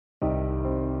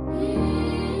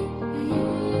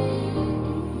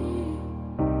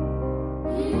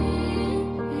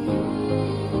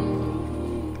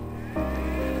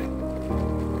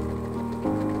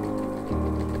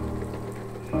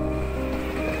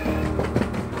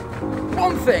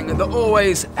One thing that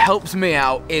always helps me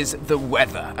out is the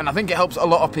weather, and I think it helps a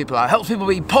lot of people out. It helps people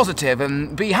be positive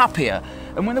and be happier.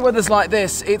 And when the weather's like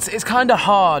this, it's kind of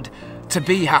hard to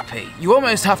be happy. You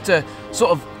almost have to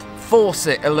sort of force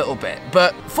it a little bit,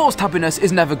 but forced happiness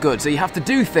is never good, so you have to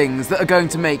do things that are going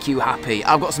to make you happy.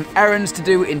 I've got some errands to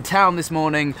do in town this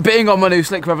morning. Being on my new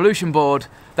Slick Revolution board,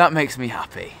 that makes me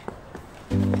happy.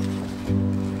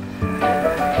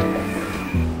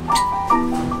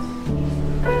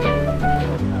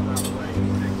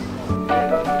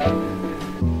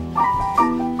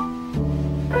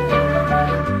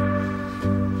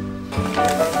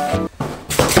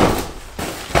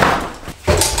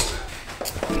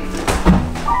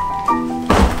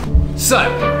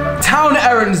 So, town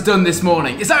errands done this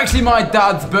morning. It's actually my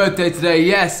dad's birthday today,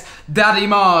 yes, Daddy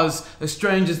Marz, as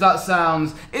strange as that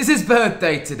sounds, it's his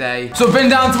birthday today. So I've been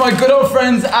down to my good old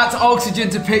friends at Oxygen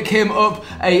to pick him up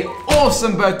a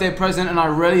awesome birthday present, and I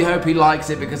really hope he likes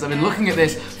it because I've been looking at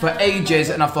this for ages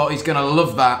and I thought he's gonna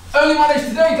love that. Only managed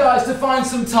today, guys, to find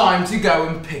some time to go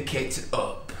and pick it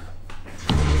up.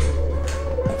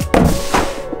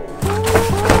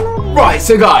 Right,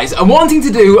 so guys, I'm wanting to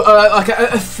do like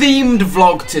a themed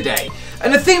vlog today.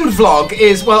 And a themed vlog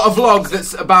is, well, a vlog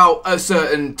that's about a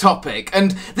certain topic.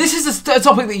 And this is a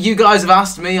topic that you guys have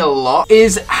asked me a lot,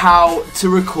 is how to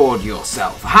record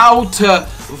yourself. How to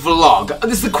vlog.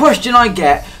 This is the question I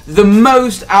get the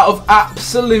most out of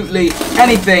absolutely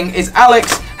anything is,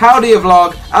 Alex, how do you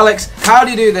vlog? Alex, how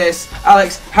do you do this?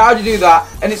 Alex, how do you do that?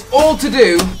 And it's all to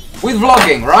do with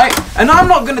vlogging, right? And I'm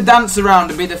not gonna dance around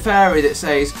and be the fairy that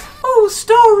says, oh,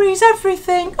 story's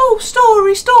everything. Oh,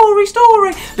 story, story,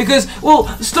 story. Because, well,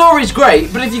 the story's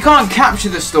great, but if you can't capture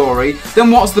the story,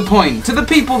 then what's the point? To the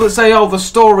people that say, oh, the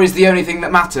story's the only thing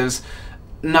that matters,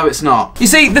 no, it's not. You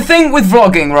see, the thing with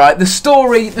vlogging, right, the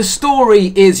story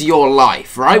is your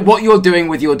life, right? What you're doing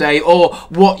with your day or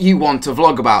what you want to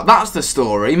vlog about. That's the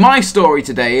story. My story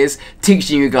today is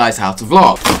teaching you guys how to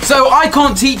vlog. So I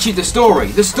can't teach you the story.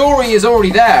 The story is already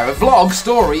there. A vlog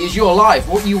story is your life,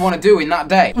 what you want to do in that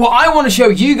day. What I want to show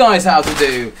you guys how to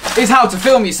do is how to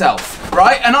film yourself,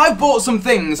 right? And I've bought some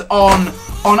things on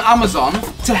Amazon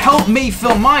to help me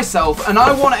film myself, and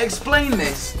I want to explain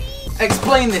this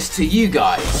to you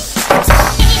guys.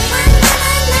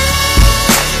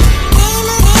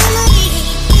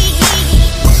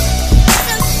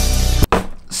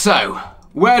 So,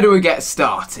 where do we get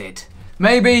started?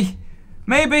 Maybe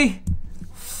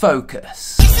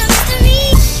focus.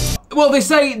 Well, they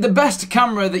say the best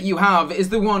camera that you have is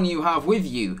the one you have with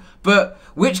you, but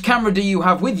which camera do you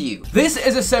have with you? This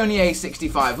is a Sony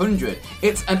a6500.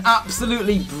 It's an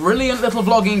absolutely brilliant little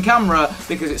vlogging camera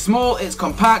because it's small, it's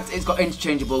compact, it's got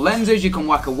interchangeable lenses, you can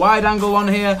whack a wide angle on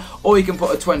here, or you can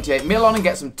put a 28mm on and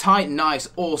get some tight, nice,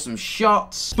 awesome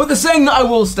shots. But the saying that I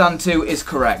will stand to is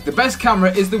correct. The best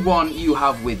camera is the one you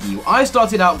have with you. I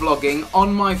started out vlogging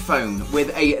on my phone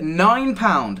with a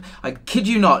 £9, I kid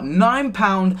you not,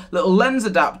 £9 little lens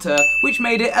adapter, which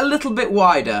made it a little bit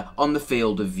wider on the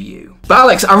field of view. But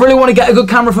Alex, I really want to get a good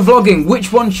camera for vlogging.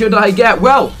 Which one should I get?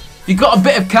 Well, if you've got a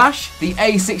bit of cash, the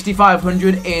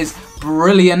a6500 is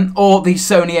brilliant, or the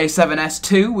Sony a7S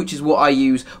II, which is what I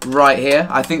use right here.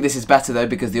 I think this is better though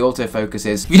because the autofocus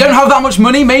is. If you don't have that much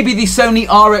money, maybe the Sony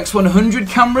RX100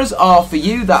 cameras are for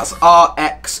you. That's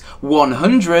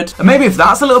RX100. And maybe if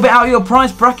that's a little bit out of your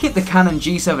price bracket, the Canon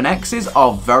G7Xs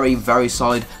are very, very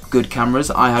solid, good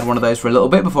cameras. I had one of those for a little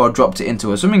bit before I dropped it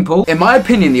into a swimming pool. In my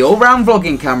opinion, the all-round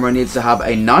vlogging camera needs to have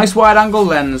a nice wide-angle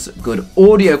lens, good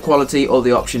audio quality, or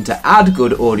the option to add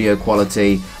good audio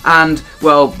quality, and,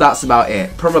 well, that's about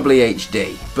it. Probably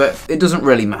HD, but it doesn't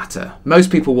really matter.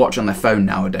 Most people watch on their phone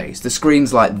nowadays. The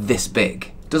screen's like this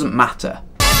big. It doesn't matter.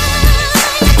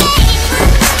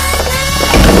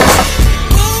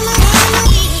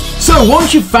 So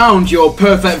once you've found your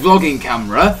perfect vlogging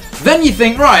camera, then you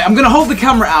think, right, I'm going to hold the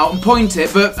camera out and point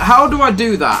it, but how do I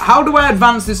do that? How do I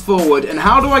advance this forward, and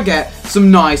how do I get some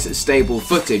nice, stable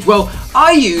footage? Well,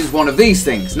 I use one of these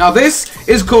things. Now, this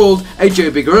is called a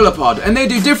Joby GorillaPod, and they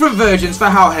do different versions for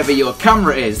how heavy your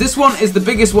camera is. This one is the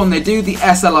biggest one they do, the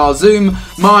DSLR zoom.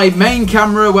 My main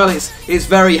camera, well, it's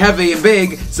very heavy and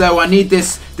big, so I need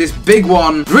this big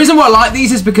one. The reason why I like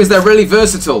these is because they're really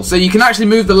versatile. So you can actually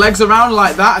move the legs around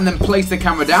like that and then place the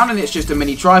camera down and it's just a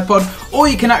mini tripod, or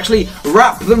you can actually actually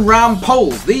wrap them round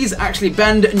poles. These actually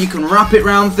bend and you can wrap it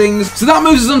round things. So that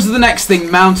moves us on to the next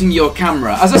thing, mounting your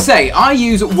camera. As I say, I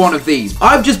use one of these.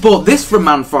 I've just bought this from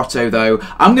Manfrotto though.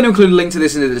 I'm going to include a link to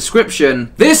this in the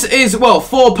description. This is, well,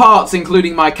 4 parts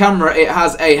including my camera. It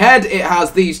has a head, it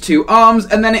has these 2 arms,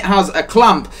 and then it has a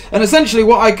clamp. And essentially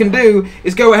what I can do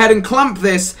is go ahead and clamp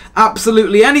this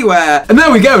absolutely anywhere. And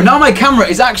there we go. Now my camera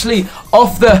is actually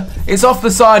off the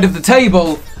side of the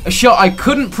table, a shot I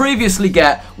couldn't previously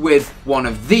get with one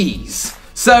of these.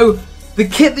 So the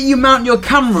kit that you mount your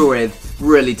camera with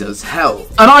really does help.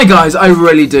 And I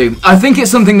really do. I think it's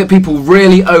something that people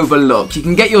really overlook. You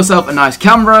can get yourself a nice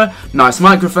camera, nice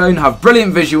microphone, have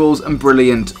brilliant visuals and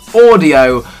brilliant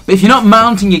audio, but if you're not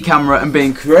mounting your camera and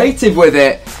being creative with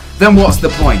it, then what's the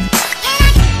point?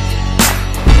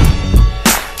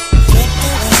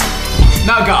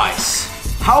 Now guys,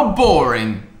 how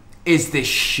boring is this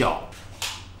shot?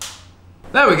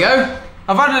 There we go.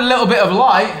 I've added a little bit of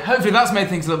light. Hopefully that's made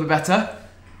things a little bit better.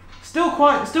 Still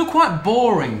quite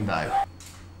boring though.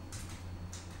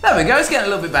 There we go, it's getting a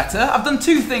little bit better. I've done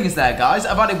 2 things there, guys.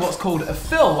 I've added what's called a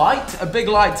fill light, a big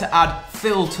light to add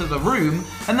fill to the room,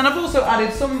 and then I've also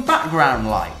added some background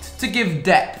light to give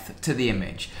depth to the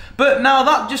image. But now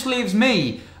that just leaves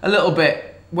me a little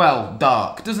bit, well,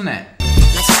 dark, doesn't it?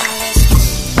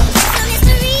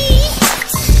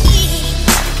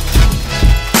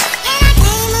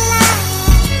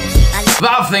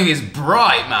 That thing is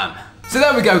bright, man. So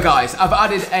there we go, guys. I've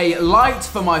added a light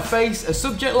for my face, a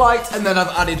subject light, and then I've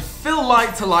added fill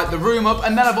light to light the room up,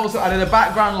 and then I've also added a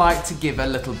background light to give a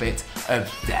little bit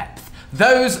of depth.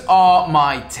 Those are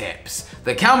my tips.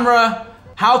 The camera,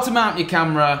 how to mount your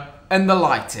camera, and the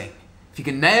lighting. If you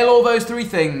can nail all those 3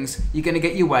 things, you're gonna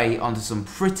get your way onto some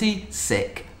pretty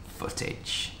sick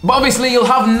footage. But obviously you'll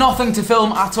have nothing to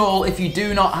film at all if you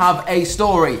do not have a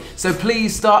story, so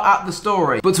please start at the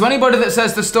story. But to anybody that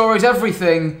says the story's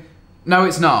everything, no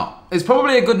it's not. It's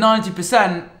probably a good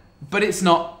 90%, but it's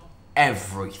not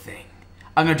everything.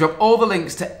 I'm going to drop all the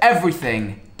links to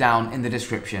everything down in the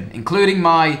description, including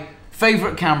my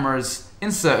favourite cameras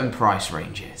in certain price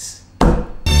ranges.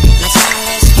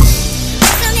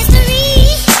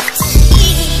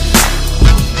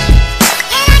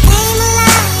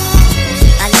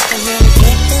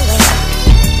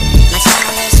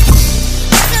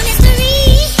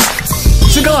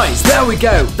 Guys, there we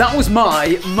go. That was my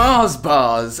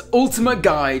MarzBar's ultimate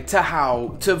guide to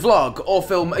how to vlog or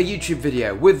film a YouTube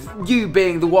video, with you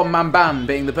being the one-man band,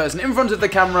 being the person in front of the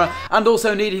camera and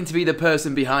also needing to be the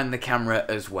person behind the camera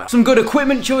as well. Some good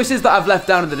equipment choices that I've left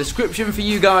down in the description for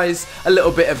you guys, a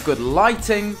little bit of good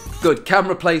lighting, good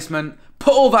camera placement,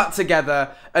 put all that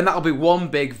together and that'll be one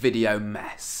big video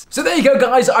mess. So there you go,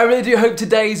 guys. I really do hope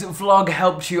today's vlog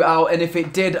helped you out, and if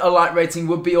it did, a like rating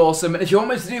would be awesome. And if you want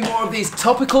me to do more of these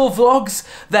topical vlogs,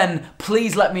 then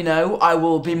please let me know. I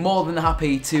will be more than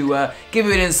happy to give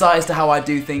you an insight as to how I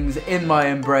do things in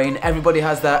my own brain. Everybody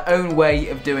has their own way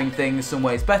of doing things, some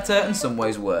ways better and some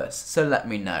ways worse, so let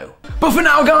me know. But for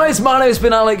now, guys, my name's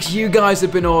been Alex. You guys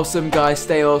have been awesome. Guys,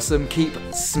 stay awesome, keep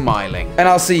smiling. And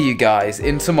I'll see you guys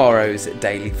in tomorrow's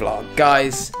daily vlog.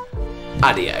 Guys,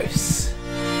 adios.